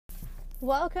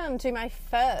Welcome to my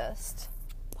first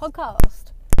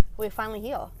podcast. We're finally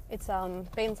here. It's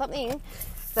been something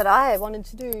that I wanted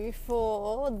to do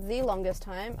for the longest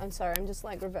time. I'm sorry, I'm just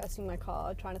like reversing my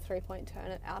car, trying to 3-point turn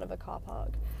it out of a car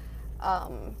park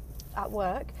at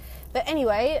work. But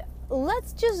anyway,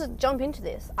 let's just jump into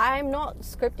this. I'm not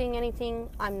scripting anything.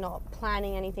 I'm not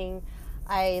planning anything.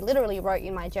 I literally wrote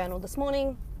in my journal this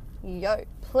morning,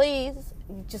 please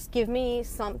just give me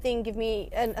something, give me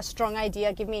a strong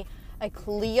idea, give me a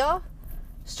clear,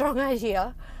 strong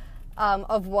idea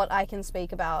of what I can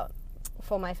speak about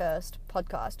for my first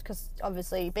podcast, because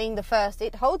obviously being the first,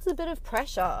 it holds a bit of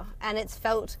pressure, and it's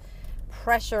felt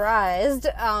pressurized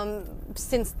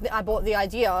since I brought the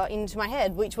idea into my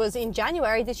head, which was in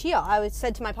January this year. I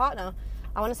said to my partner,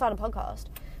 I want to start a podcast,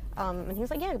 and he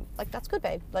was like, yeah, like that's good,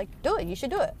 babe, like do it, you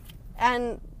should do it.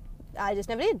 And I just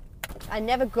never did. I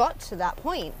never got to that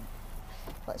point.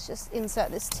 Let's just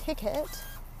insert this ticket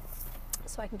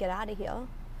so I can get out of here.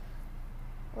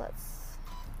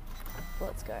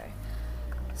 Let's go.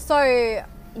 So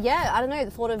yeah, I don't know,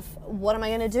 the thought of what am I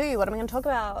going to do? What am I going to talk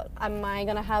about? Am I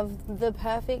going to have the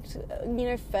perfect,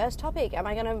 first topic? Am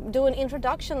I going to do an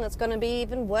introduction that's going to be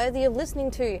even worthy of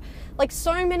listening to? Like,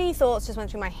 so many thoughts just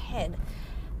went through my head,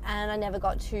 and I never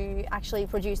got to actually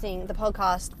producing the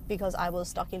podcast because I was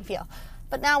stuck in fear.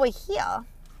 But now we're here,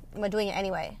 and we're doing it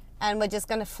anyway. And we're just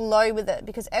going to flow with it,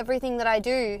 because everything that I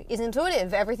do is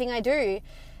intuitive. Everything I do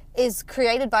is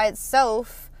created by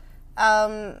itself.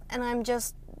 And I'm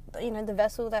just, the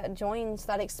vessel that joins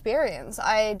that experience.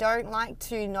 I don't like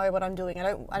to know what I'm doing.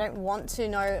 I don't want to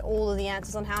know all of the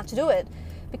answers on how to do it,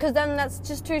 because then that's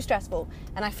just too stressful.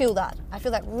 And I feel that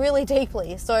really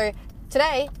deeply. So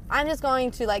today I'm just going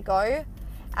to let go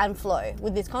and flow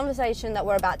with this conversation that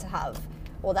we're about to have,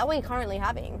 or that we're currently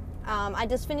having. I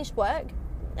just finished work.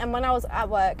 And when I was at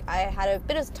work, I had a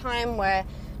bit of time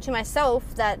to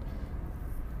myself, that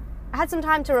I had some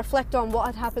time to reflect on what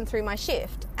had happened through my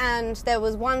shift. And there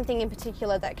was one thing in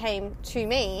particular that came to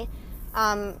me.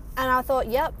 And I thought,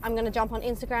 yep, I'm going to jump on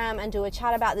Instagram and do a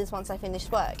chat about this once I finish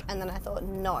work. And then I thought,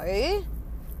 no,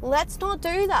 let's not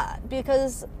do that,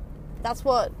 because that's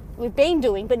what we've been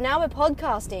doing. But now we're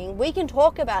podcasting. We can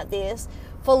talk about this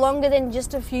for longer than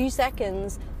just a few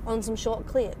seconds on some short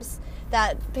clips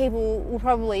that people will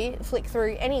probably flick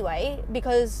through anyway,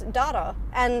 because data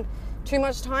and too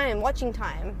much watching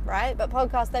time, right? But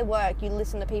podcasts, they work. You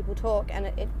listen to people talk, and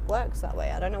it works that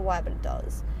way. I don't know why, but it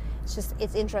does.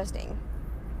 It's interesting.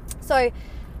 So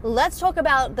let's talk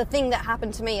about the thing that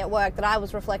happened to me at work that I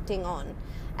was reflecting on,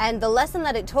 and the lesson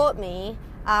that it taught me,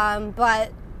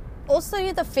 but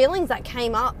also the feelings that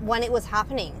came up when it was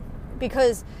happening,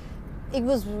 because it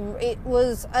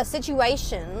was a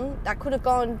situation that could have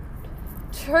gone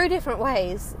two different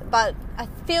ways. But I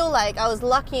feel like I was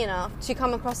lucky enough to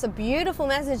come across a beautiful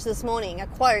message this morning, a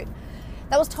quote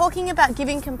that was talking about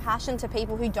giving compassion to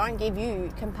people who don't give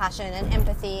you compassion and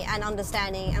empathy and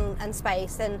understanding and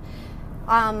space. And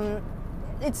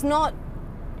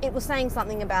it was saying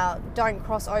something about don't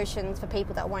cross oceans for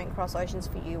people that won't cross oceans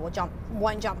for you, or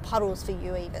won't jump puddles for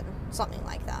you, even something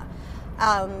like that.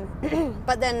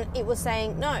 But then it was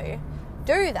saying, no,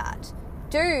 do that.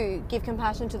 Do give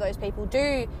compassion to those people.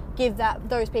 Do give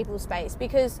those people space,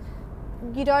 because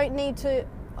you don't need to,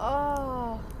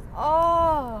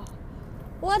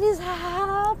 what is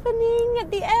happening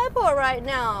at the airport right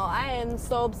now? I am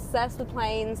so obsessed with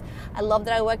planes. I love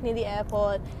that I work near the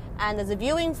airport, and there's a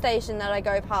viewing station that I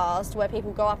go past where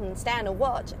people go up and stand and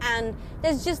watch, and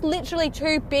there's just literally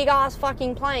two big ass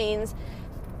fucking planes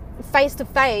face to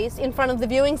face in front of the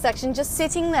viewing section, just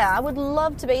sitting there. I would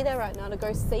love to be there right now to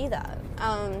go see that.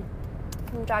 I'm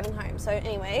driving home. So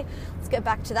anyway, let's get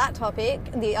back to that topic,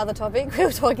 the other topic we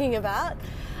were talking about.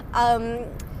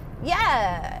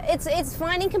 It's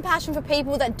finding compassion for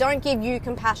people that don't give you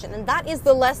compassion, and that is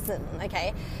the lesson,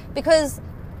 okay? Because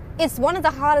it's one of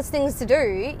the hardest things to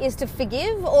do, is to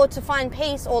forgive or to find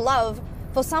peace or love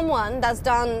for someone that's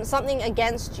done something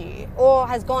against you, or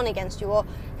has gone against you, or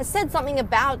has said something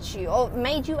about you, or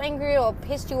made you angry, or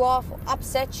pissed you off, or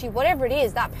upset you, whatever it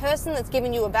is, that person that's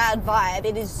given you a bad vibe.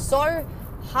 It is so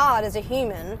hard as a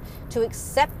human to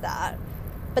accept that,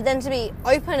 but then to be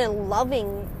open and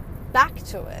loving back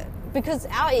to it, because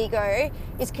our ego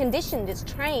is conditioned, it's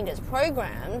trained, it's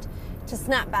programmed to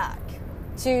snap back,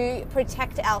 to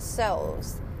protect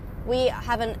ourselves. We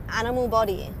have an animal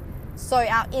body, so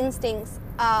our instincts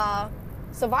are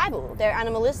survival, they're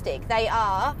animalistic, they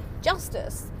are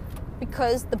justice,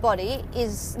 because the body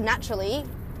is naturally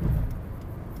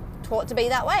taught to be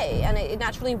that way, and it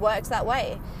naturally works that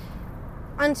way.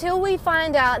 Until we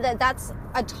find out that that's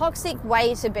a toxic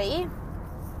way to be,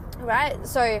 right?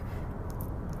 So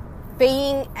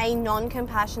being a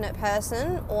non-compassionate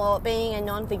person or being a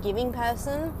non-forgiving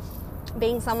person,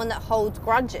 being someone that holds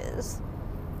grudges,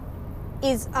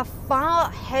 is a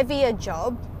far heavier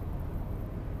job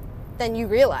than you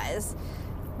realize.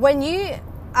 When you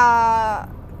are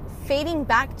feeding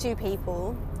back to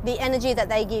people the energy that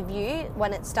they give you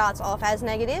when it starts off as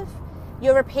negative,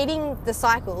 you're repeating the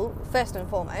cycle first and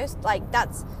foremost. Like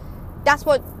that's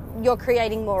what you're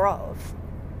creating more of,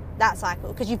 that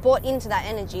cycle, because you've bought into that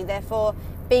energy. Therefore,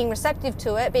 being receptive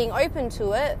to it, being open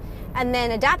to it, and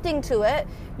then adapting to it,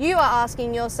 you are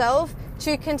asking yourself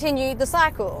to continue the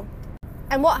cycle.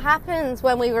 And what happens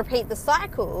when we repeat the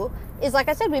cycle is, like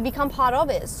I said, we become part of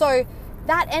it. So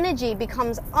that energy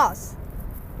becomes us.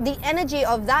 The energy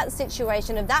of that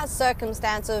situation, of that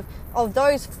circumstance, of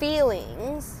those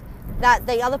feelings that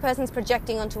the other person's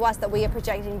projecting onto us, that we are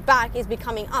projecting back, is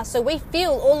becoming us. So we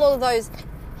feel all of those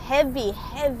heavy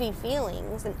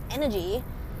feelings and energy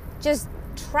just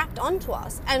trapped onto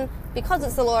us. And because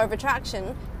it's the law of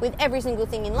attraction with every single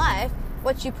thing in life,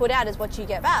 what you put out is what you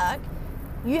get back.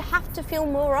 You have to feel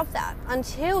more of that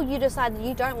until you decide that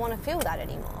you don't want to feel that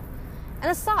anymore. And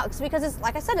it sucks because, it's,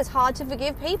 like I said, it's hard to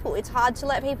forgive people. It's hard to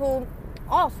let people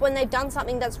off when they've done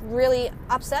something that's really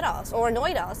upset us or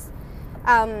annoyed us.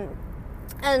 And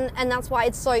that's why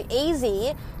it's so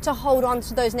easy to hold on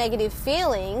to those negative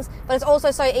feelings, but it's also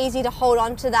so easy to hold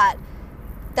on to that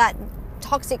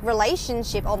toxic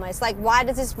relationship almost. Like, why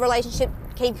does this relationship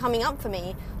keep coming up for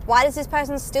me? Why is this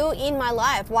person still in my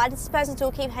life? Why does this person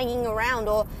still keep hanging around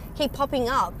or keep popping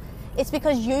up? It's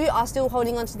because you are still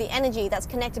holding on to the energy that's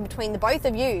connected between the both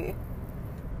of you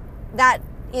that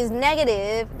is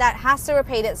negative, that has to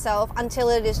repeat itself until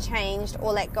it is changed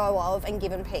or let go of and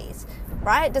given peace,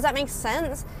 right? Does that make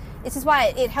sense? This is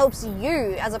why it helps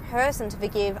you as a person to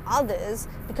forgive others,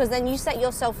 because then you set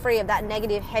yourself free of that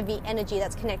negative, heavy energy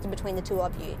that's connected between the two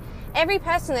of you. Every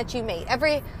person that you meet,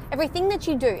 everything that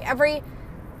you do, every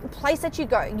place that you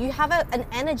go, you have an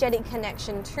energetic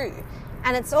connection too.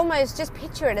 And it's almost, just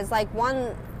picture it as like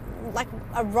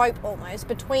a rope almost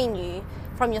between you,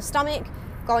 from your stomach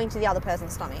going to the other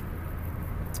person's stomach.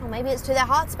 Or maybe it's to their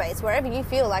heart space, wherever you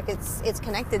feel like it's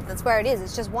connected, that's where it is.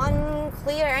 It's just one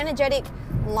clear, energetic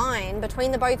line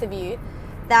between the both of you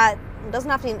that it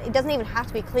doesn't even have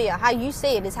to be clear. How you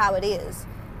see it is how it is.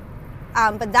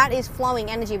 But that is flowing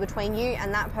energy between you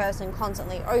and that person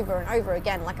constantly, over and over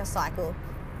again, like a cycle.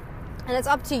 And it's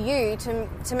up to you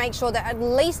to make sure that at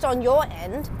least on your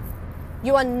end,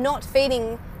 you are not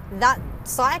feeding that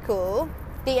cycle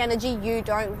the energy you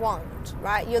don't want,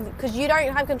 right? Because you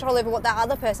don't have control over what that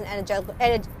other person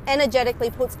energetically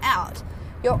puts out.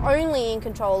 You're only in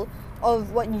control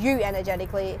of what you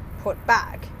energetically put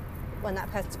back when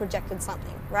that person's projected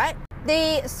something, right?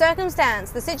 The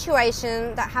circumstance, the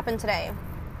situation that happened today.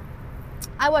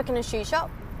 I work in a shoe shop.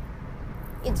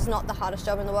 It's not the hardest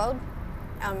job in the world.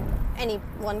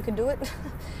 Anyone could do it.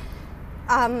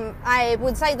 I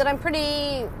would say that I'm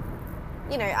pretty,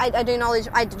 I do knowledge.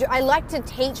 I like to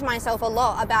teach myself a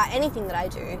lot about anything that I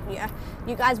do. Yeah,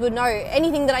 you guys would know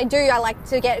anything that I do. I like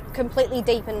to get completely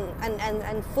deep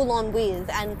and full on with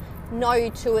and know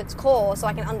to its core so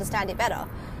I can understand it better.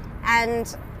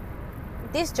 And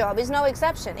this job is no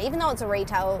exception. Even though it's a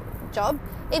retail job,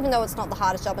 even though it's not the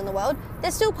hardest job in the world,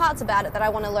 there's still parts about it that I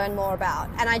want to learn more about.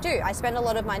 And I do. I spend a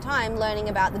lot of my time learning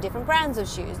about the different brands of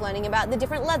shoes, learning about the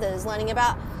different leathers, learning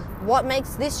about what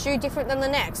makes this shoe different than the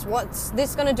next, what's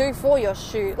this going to do for your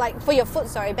shoe, for your foot,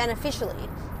 beneficially.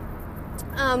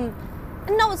 And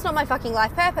no, it's not my fucking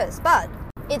life purpose, but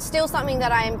it's still something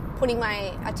that I'm putting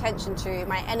my attention to,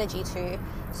 my energy to.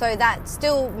 So that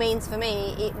still means for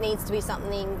me, it needs to be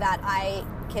something that I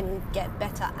can get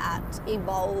better at,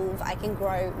 evolve, I can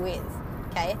grow with,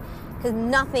 okay? Because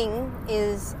nothing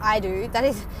I do that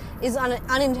is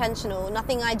unintentional.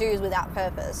 Nothing I do is without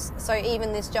purpose. So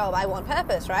even this job, I want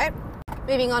purpose, right?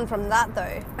 Moving on from that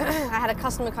though, I had a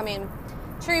customer come in,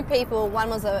 2 people, one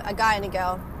was a guy and a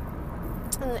girl,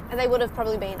 and they would have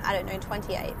probably been,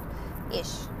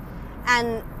 28-ish.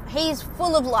 And he's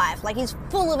full of life, he's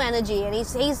full of energy, and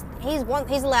he's a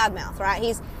loudmouth, right?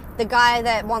 He's the guy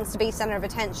that wants to be center of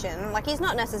attention. He's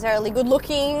not necessarily good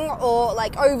looking or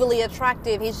overly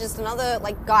attractive. He's just another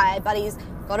guy, but he's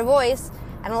got a voice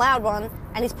and a loud one,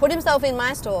 and he's put himself in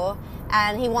my store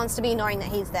and he wants to be known that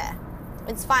he's there.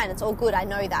 It's fine, it's all good, I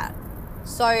know that.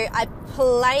 So I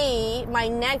play my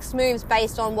next moves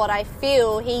based on what I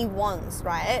feel he wants,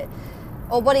 right?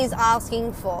 Or what he's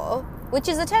asking for, which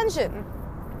is attention,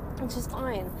 which is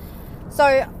fine.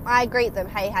 So I greet them,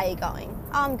 hey, how you going?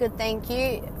 I'm good, thank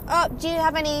you. Oh, do you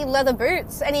have any leather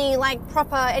boots? Any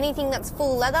proper, anything that's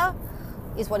full leather?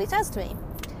 Is what he says to me.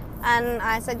 And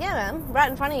I said, yeah, man, right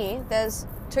in front of you, there's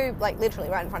two, like literally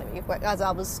right in front of you, as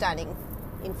I was standing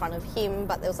in front of him,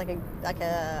 but there was like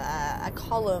a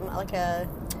column, like a,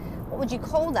 what would you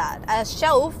call that? A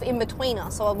shelf in between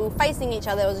us. So we were facing each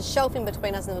other, there was a shelf in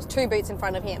between us, and there was two boots in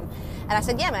front of him. And I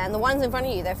said, yeah, man, the ones in front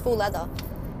of you, they're full leather.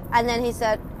 And then he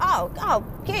said, oh,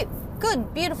 cute,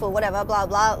 good, beautiful, whatever, blah,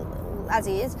 blah, as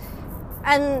he is.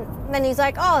 And then he's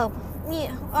like,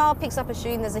 picks up a shoe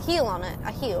and there's a heel on it,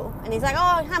 a heel. And he's like,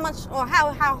 oh, how much, or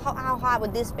how high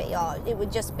would this be? Oh, it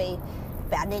would just be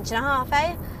about 1.5 inches,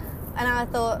 eh? And I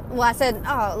thought, well, I said,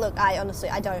 oh, look, I honestly,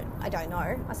 I don't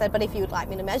know. I said, but if you would like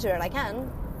me to measure it, I can.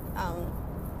 I'm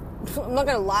not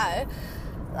going to lie.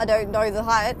 I don't know the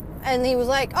height. And he was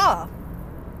like,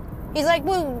 he's like,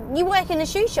 well, you work in a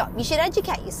shoe shop. You should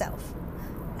educate yourself.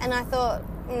 And I thought,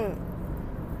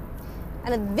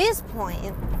 And at this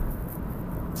point,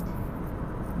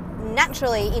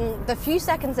 naturally, in the few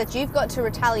seconds that you've got to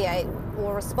retaliate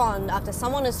or respond after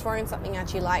someone has thrown something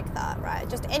at you like that, right?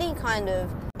 Just any kind of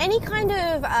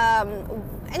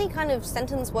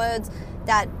sentence, words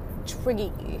that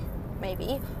trigger you,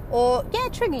 maybe, or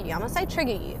trigger you. I'm gonna say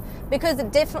trigger you because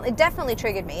it definitely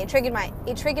triggered me. It triggered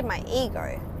my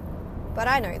ego, but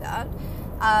I know that,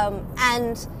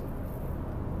 and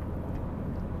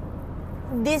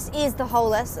this is the whole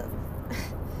lesson.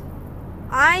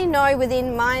 I know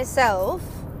within myself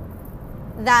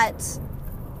that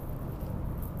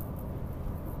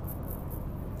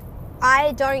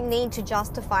I don't need to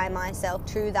justify myself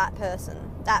to that person,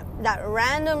 that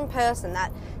random person,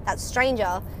 that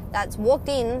stranger that's walked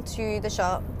into the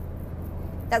shop,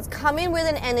 that's come in with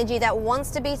an energy that wants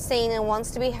to be seen and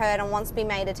wants to be heard and wants to be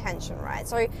made attention, right?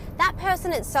 So that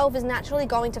person itself is naturally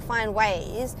going to find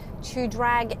ways to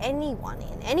drag anyone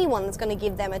in, anyone that's going to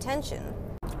give them attention.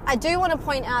 I do want to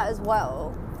point out as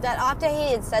well that after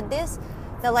he had said this,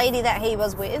 the lady that he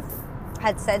was with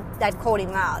had called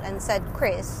him out and said,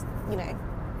 Chris,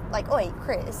 like, oi,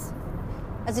 Chris,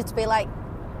 as if to be like,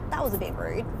 that was a bit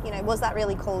rude, was that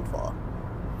really called for?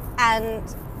 And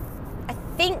I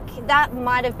think that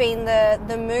might have been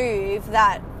the move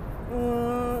that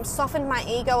softened my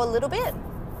ego a little bit,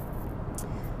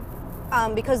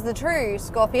 because the true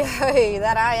Scorpio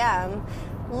that I am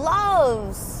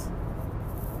loves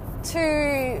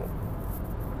to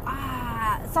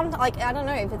sometimes, like, I don't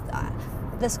know if it's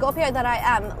the Scorpio that I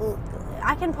am,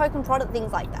 I can poke and prod at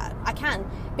things like that. I can,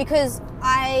 because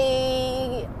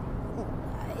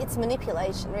it's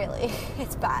manipulation, really.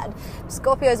 It's bad.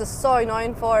 Scorpios are so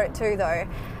known for it too, though.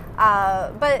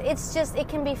 But it's just, it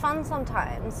can be fun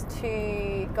sometimes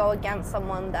to go against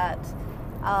someone that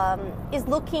is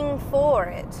looking for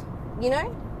it,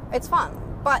 It's fun.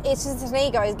 But it's just an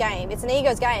ego's game. It's an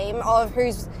ego's game of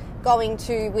who's going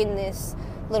to win this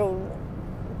little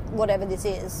whatever this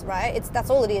is, right? That's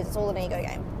all it is. It's all an ego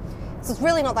game. So it's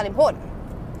really not that important.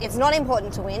 It's not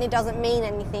important to win. It doesn't mean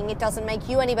anything. It doesn't make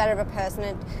you any better of a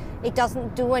person. It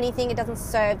doesn't do anything. It doesn't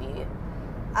serve you.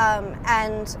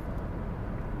 And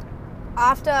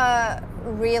after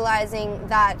realizing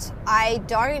that I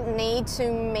don't need to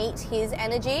meet his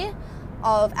energy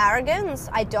of arrogance,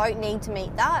 I don't need to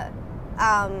meet that,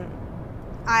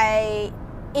 I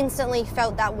instantly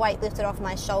felt that weight lifted off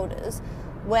my shoulders.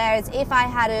 Whereas if I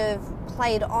had have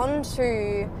played on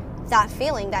to that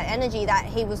feeling, that energy that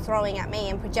he was throwing at me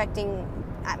and projecting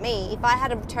at me, if I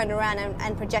had have turned around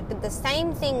and projected the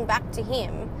same thing back to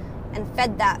him and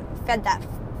fed that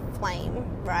flame,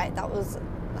 right? That was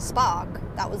a spark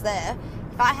that was there.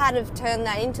 If I had have turned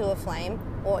that into a flame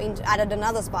or added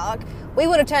another spark, we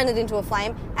would have turned it into a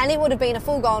flame and it would have been a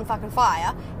full-blown fucking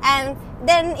fire, and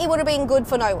then it would have been good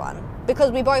for no one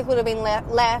because we both would have been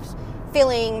left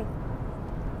feeling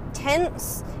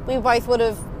tense. We both would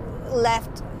have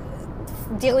left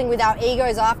dealing with our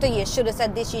egos after. You should have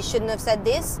said this, you shouldn't have said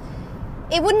this.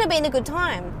 It wouldn't have been a good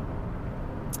time.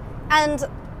 And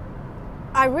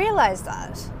I realized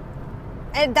that.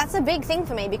 And that's a big thing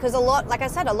for me because a lot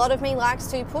of me likes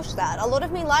to push that. A lot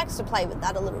of me likes to play with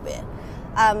that a little bit.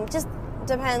 Just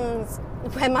depends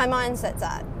where my mindset's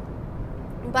at.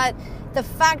 But the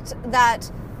fact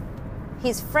that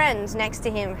his friend next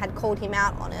to him had called him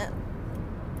out on it,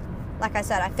 like I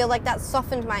said, I feel like that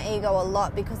softened my ego a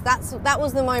lot because that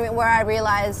was the moment where I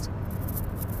realized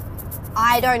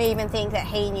I don't even think that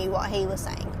he knew what he was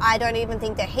saying. I don't even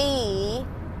think that he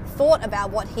thought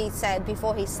about what he said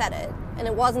before he said it. And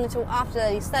it wasn't until after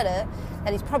that he said it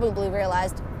that he's probably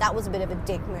realized that was a bit of a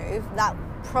dick move. That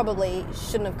probably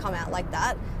shouldn't have come out like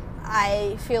that.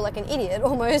 I feel like an idiot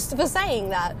almost for saying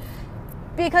that.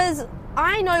 Because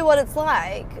I know what it's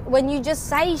like when you just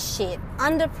say shit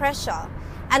under pressure.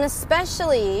 And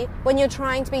especially when you're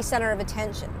trying to be center of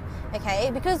attention.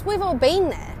 okay? Because we've all been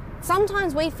there.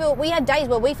 Sometimes we had days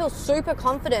where we feel super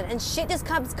confident and shit just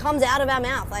comes out of our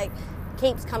mouth, like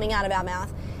keeps coming out of our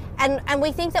mouth. And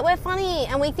we think that we're funny,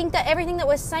 and we think that everything that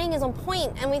we're saying is on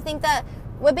point, and we think that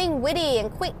we're being witty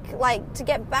and quick, like, to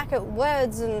get back at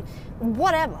words and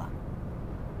whatever.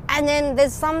 And then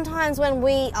there's sometimes when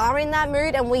we are in that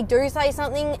mood and we do say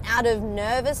something out of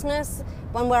nervousness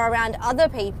when we're around other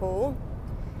people,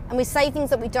 and we say things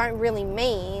that we don't really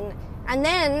mean, and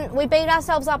then we beat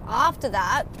ourselves up after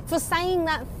that for saying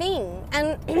that thing.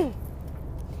 And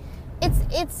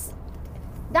it's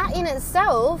that in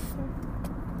itself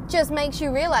just makes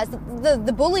you realize that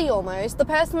the bully, almost, the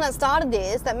person that started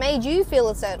this, that made you feel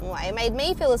a certain way, made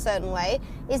me feel a certain way,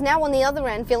 is now on the other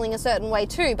end feeling a certain way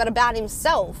too, but about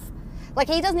himself. Like,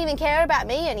 he doesn't even care about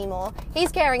me anymore.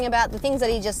 He's caring about the things that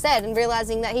he just said and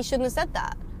realizing that he shouldn't have said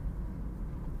that.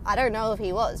 I don't know if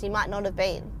he was. He might not have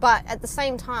been. But at the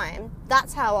same time,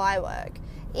 that's how I work.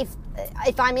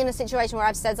 If I'm in a situation where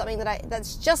I've said something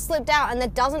that's just slipped out and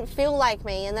that doesn't feel like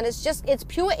me, and that it's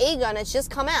pure ego and it's just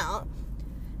come out,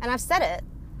 and I've said it,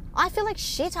 I feel like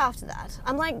shit after that.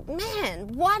 I'm like, man,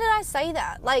 why did I say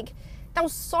that? Like, that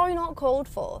was so not called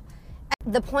for.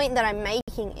 And the point that I'm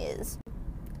making is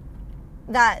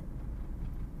that,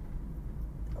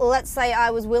 let's say I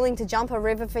was willing to jump a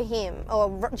river for him,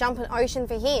 or jump an ocean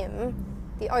for him,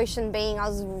 the ocean being I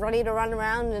was ready to run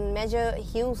around and measure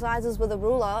heel sizes with a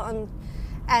ruler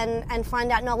and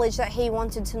find out knowledge that he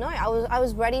wanted to know. I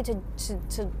was ready to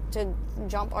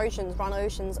jump oceans, run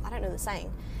oceans, I don't know the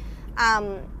saying.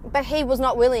 But he was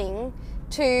not willing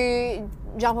to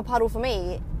jump a puddle for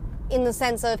me, in the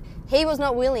sense of he was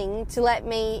not willing to let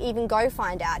me even go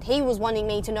find out. He was wanting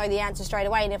me to know the answer straight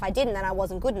away, and if I didn't, then I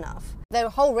wasn't good enough. The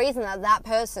whole reason that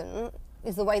person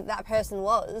is the way that person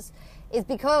was is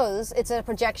because it's a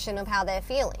projection of how they're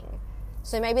feeling.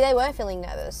 So maybe they were feeling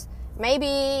nervous.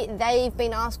 Maybe they've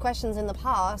been asked questions in the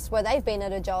past where they've been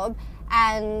at a job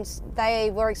and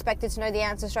they were expected to know the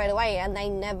answer straight away, and they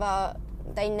never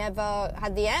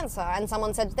had the answer, and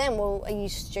someone said to them, well, are you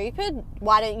stupid?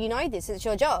 Why don't you know this? It's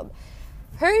your job.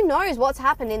 Who knows what's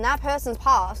happened in that person's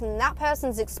past and that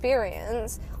person's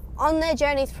experience on their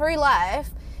journey through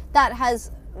life that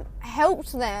has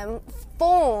helped them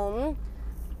form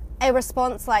a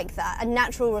response like that, a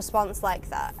natural response like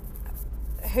that.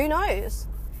 Who knows?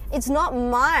 It's not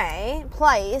my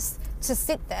place to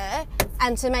sit there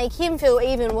and to make him feel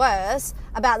even worse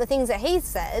about the things that he's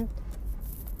said,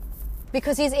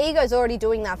 because his ego's already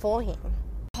doing that for him.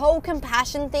 The whole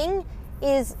compassion thing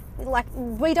is like,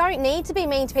 we don't need to be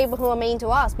mean to people who are mean to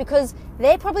us, because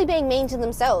they're probably being mean to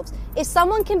themselves. If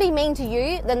someone can be mean to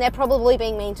you, then they're probably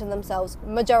being mean to themselves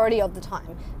majority of the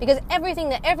time, because everything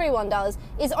that everyone does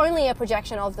is only a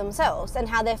projection of themselves and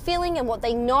how they're feeling and what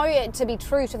they know to be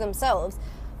true to themselves,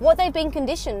 what they've been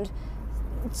conditioned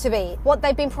to be, what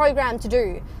they've been programmed to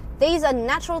do. These are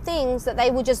natural things that they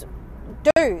will just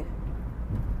do,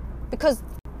 because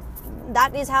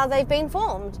that is how they've been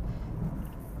formed.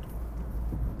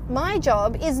 My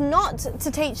job is not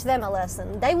to teach them a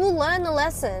lesson. They will learn the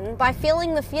lesson by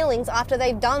feeling the feelings after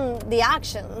they've done the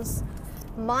actions.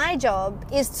 My job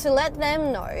is to let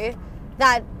them know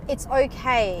that it's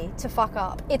okay to fuck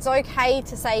up. It's okay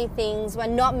to say things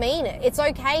when not mean it. It's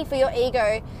okay for your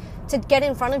ego to get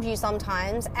in front of you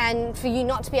sometimes, and for you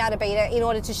not to be able to beat it in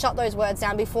order to shut those words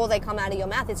down before they come out of your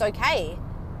mouth. It's okay.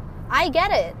 I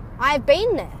get it. I've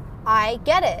been there. I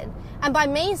get it. And by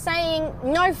me saying,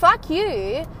 no, fuck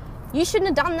you, you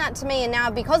shouldn't have done that to me, and now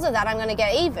because of that I'm going to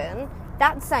get even,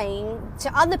 that's saying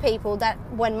to other people that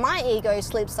when my ego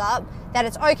slips up, that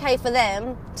it's okay for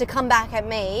them to come back at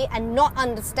me and not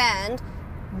understand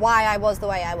why I was the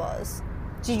way I was.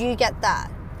 Do you get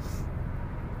that?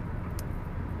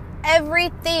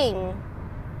 Everything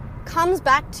comes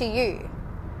back to you.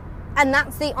 And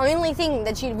that's the only thing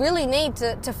that you really need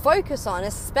to focus on,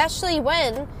 especially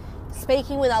when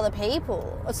speaking with other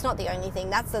people. It's not the only thing.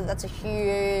 That's a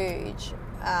huge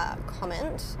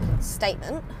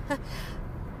statement.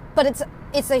 But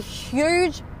it's a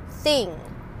huge thing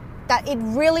that it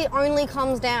really only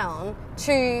comes down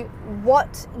to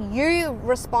what you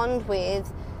respond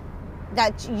with,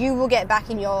 that you will get back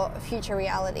in your future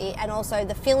reality, and also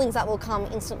the feelings that will come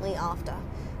instantly after.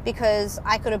 Because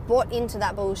I could have bought into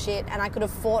that bullshit, and I could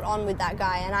have fought on with that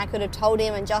guy, and I could have told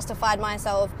him and justified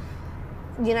myself,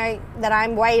 you know, that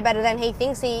I'm way better than he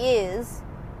thinks he is,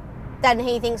 than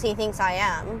he thinks I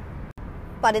am.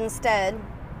 But instead,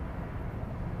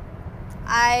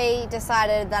 I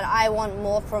decided that I want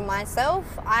more from myself.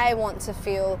 I want to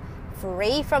feel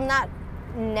free from that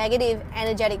negative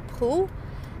energetic pull,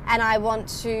 and I want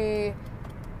to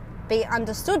be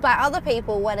understood by other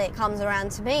people when it comes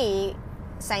around to me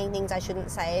saying things I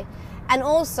shouldn't say. And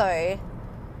also,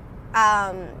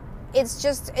 it's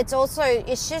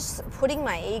just putting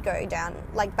my ego down,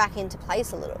 like back into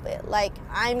place a little bit. Like,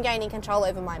 I'm gaining control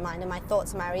over my mind and my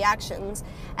thoughts and my reactions,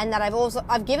 and that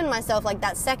I've given myself like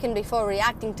that second before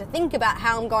reacting to think about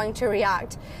how I'm going to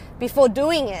react before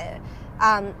doing it.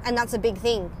 And that's a big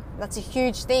thing. That's a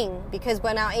huge thing, because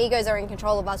when our egos are in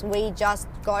control of us, we just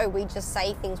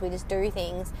say things, we just do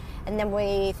things, and then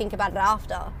we think about it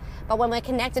after. But when we're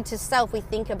connected to self, we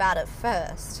think about it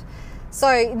first.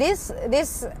 So this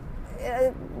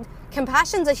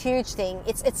compassion's a huge thing.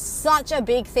 It's such a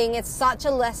big thing. It's such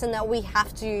a lesson that we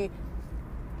have to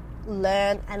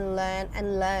learn and learn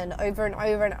and learn over and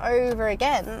over and over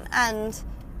again. And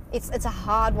it's a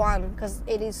hard one, because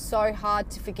it is so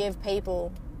hard to forgive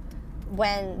people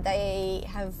when they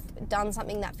have done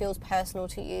something that feels personal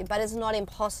to you. But it's not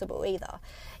impossible either.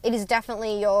 It is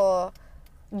definitely your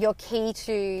key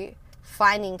to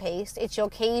finding peace. It's your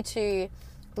key to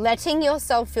letting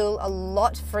yourself feel a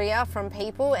lot freer from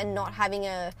people and not having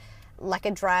a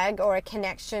drag or a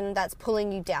connection that's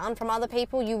pulling you down from other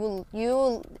people. You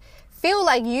will feel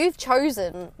like you've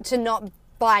chosen to not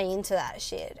buy into that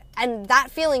shit. And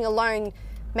that feeling alone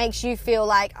makes you feel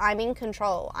like I'm in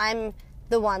control. I'm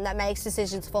the one that makes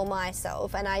decisions for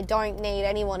myself, and I don't need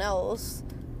anyone else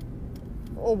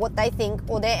or what they think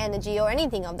or their energy or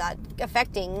anything of that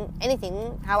affecting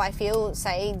anything, how I feel,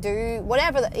 say, do,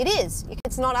 whatever it is.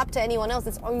 It's not up to anyone else.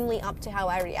 It's only up to how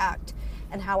I react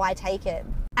and how I take it.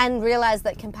 And realize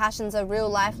that compassion's a real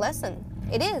life lesson.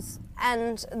 It is.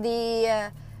 And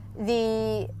the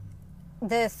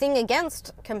thing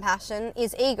against compassion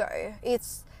is ego.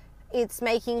 It's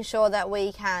making sure that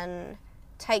we can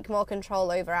take more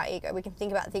control over our ego. We can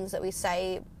think about things that we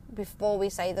say before we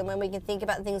say them, and we can think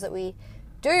about things that we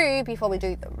do before we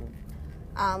do them,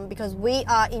 because we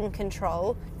are in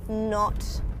control, not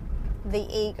the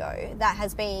ego that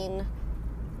has been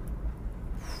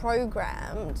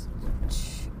programmed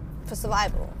for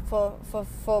survival,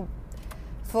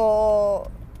 for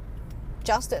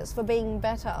justice, for being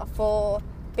better, for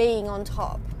being on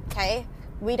top. Okay,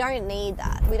 we don't need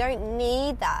that. We don't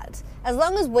need that. As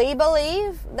long as we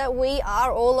believe that we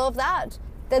are all of that,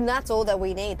 then that's all that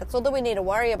we need. That's all that we need to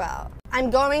worry about.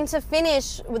 I'm going to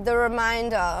finish with the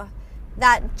reminder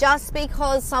that just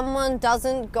because someone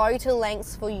doesn't go to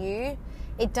lengths for you,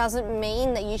 it doesn't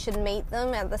mean that you should meet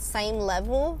them at the same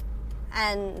level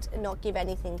and not give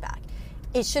anything back.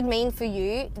 It should mean for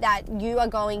you that you are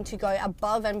going to go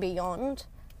above and beyond,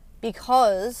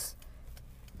 because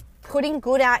putting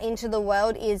good out into the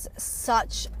world is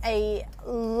such a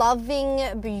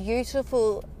loving,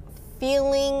 beautiful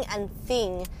feeling and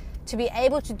thing. To be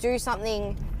able to do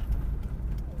something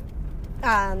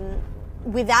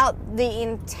without the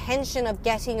intention of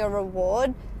getting a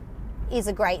reward is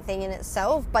a great thing in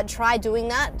itself. But try doing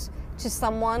that to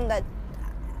someone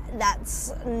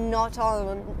that's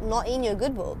not in your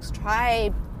good books.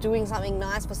 Try doing something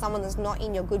nice for someone that's not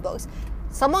in your good books.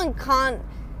 Someone can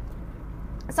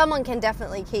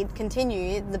definitely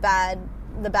continue the bad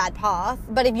path,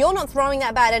 but if you're not throwing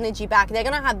that bad energy back, they're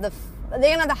gonna have the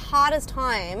hardest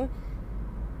time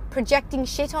projecting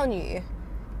shit on you,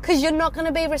 because you're not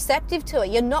gonna be receptive to it.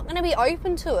 You're not gonna be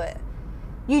open to it.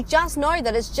 You just know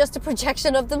that it's just a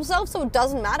projection of themselves, so it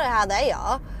doesn't matter how they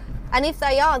are. And if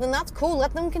they are, then that's cool.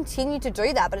 Let them continue to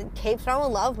do that, but keep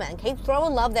throwing love, man. Keep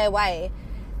throwing love their way.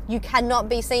 You cannot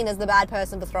be seen as the bad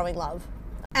person for throwing love.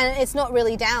 And it's not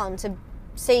really down to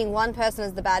seeing one person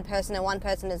as the bad person and one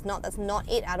person as not. That's not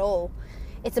it at all.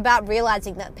 It's about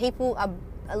realizing that people are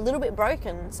a little bit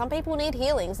broken. Some people need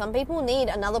healing. Some people need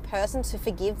another person to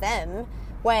forgive them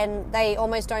when they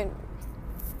almost don't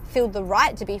feel the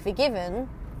right to be forgiven.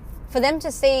 For them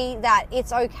to see that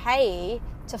it's okay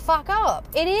to fuck up.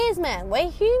 It is, man. We're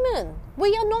human.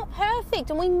 We are not perfect,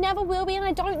 and we never will be, and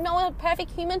I don't know a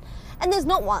perfect human, and there's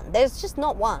not one. There's just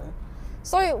not one.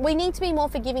 So we need to be more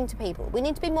forgiving to people. We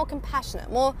need to be more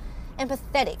compassionate, more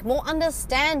empathetic, more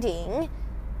understanding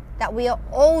that we are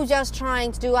all just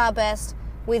trying to do our best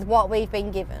with what we've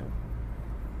been given.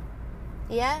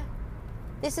 Yeah?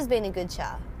 This has been a good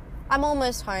chat. I'm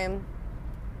almost home.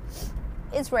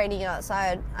 It's raining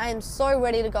outside. I am so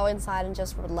ready to go inside and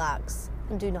just relax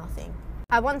and do nothing.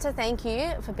 I want to thank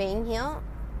you for being here,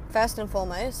 first and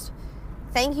foremost.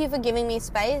 Thank you for giving me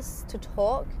space to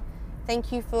talk.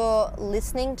 Thank you for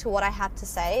listening to what I have to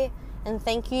say. And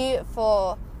thank you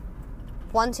for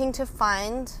wanting to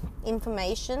find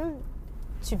information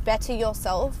to better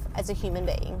yourself as a human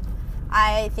being.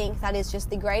 I think that is just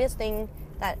the greatest thing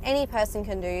that any person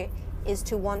can do, is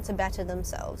to want to better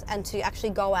themselves and to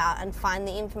actually go out and find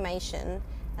the information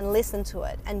and listen to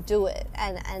it and do it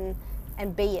and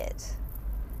be it.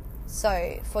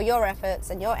 So for your efforts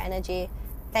and your energy,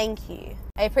 thank you.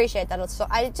 I appreciate that.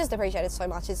 I just appreciate it so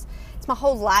much. It's my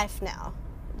whole life now,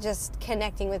 just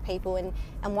connecting with people and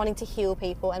wanting to heal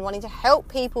people and wanting to help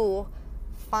people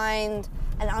find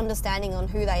an understanding on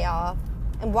who they are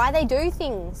and why they do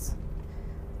things.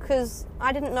 Because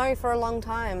I didn't know for a long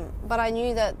time, but I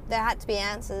knew that there had to be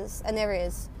answers, and there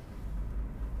is.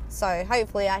 So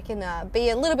hopefully I can be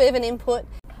a little bit of an input.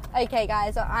 Okay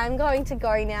guys, so I'm going to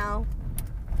go now.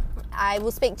 I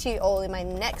will speak to you all in my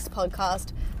next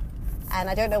podcast, and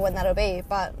I don't know when that'll be,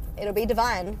 but it'll be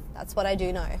divine. That's what I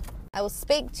do know. I will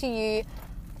speak to you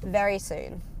very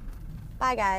soon. Bye guys.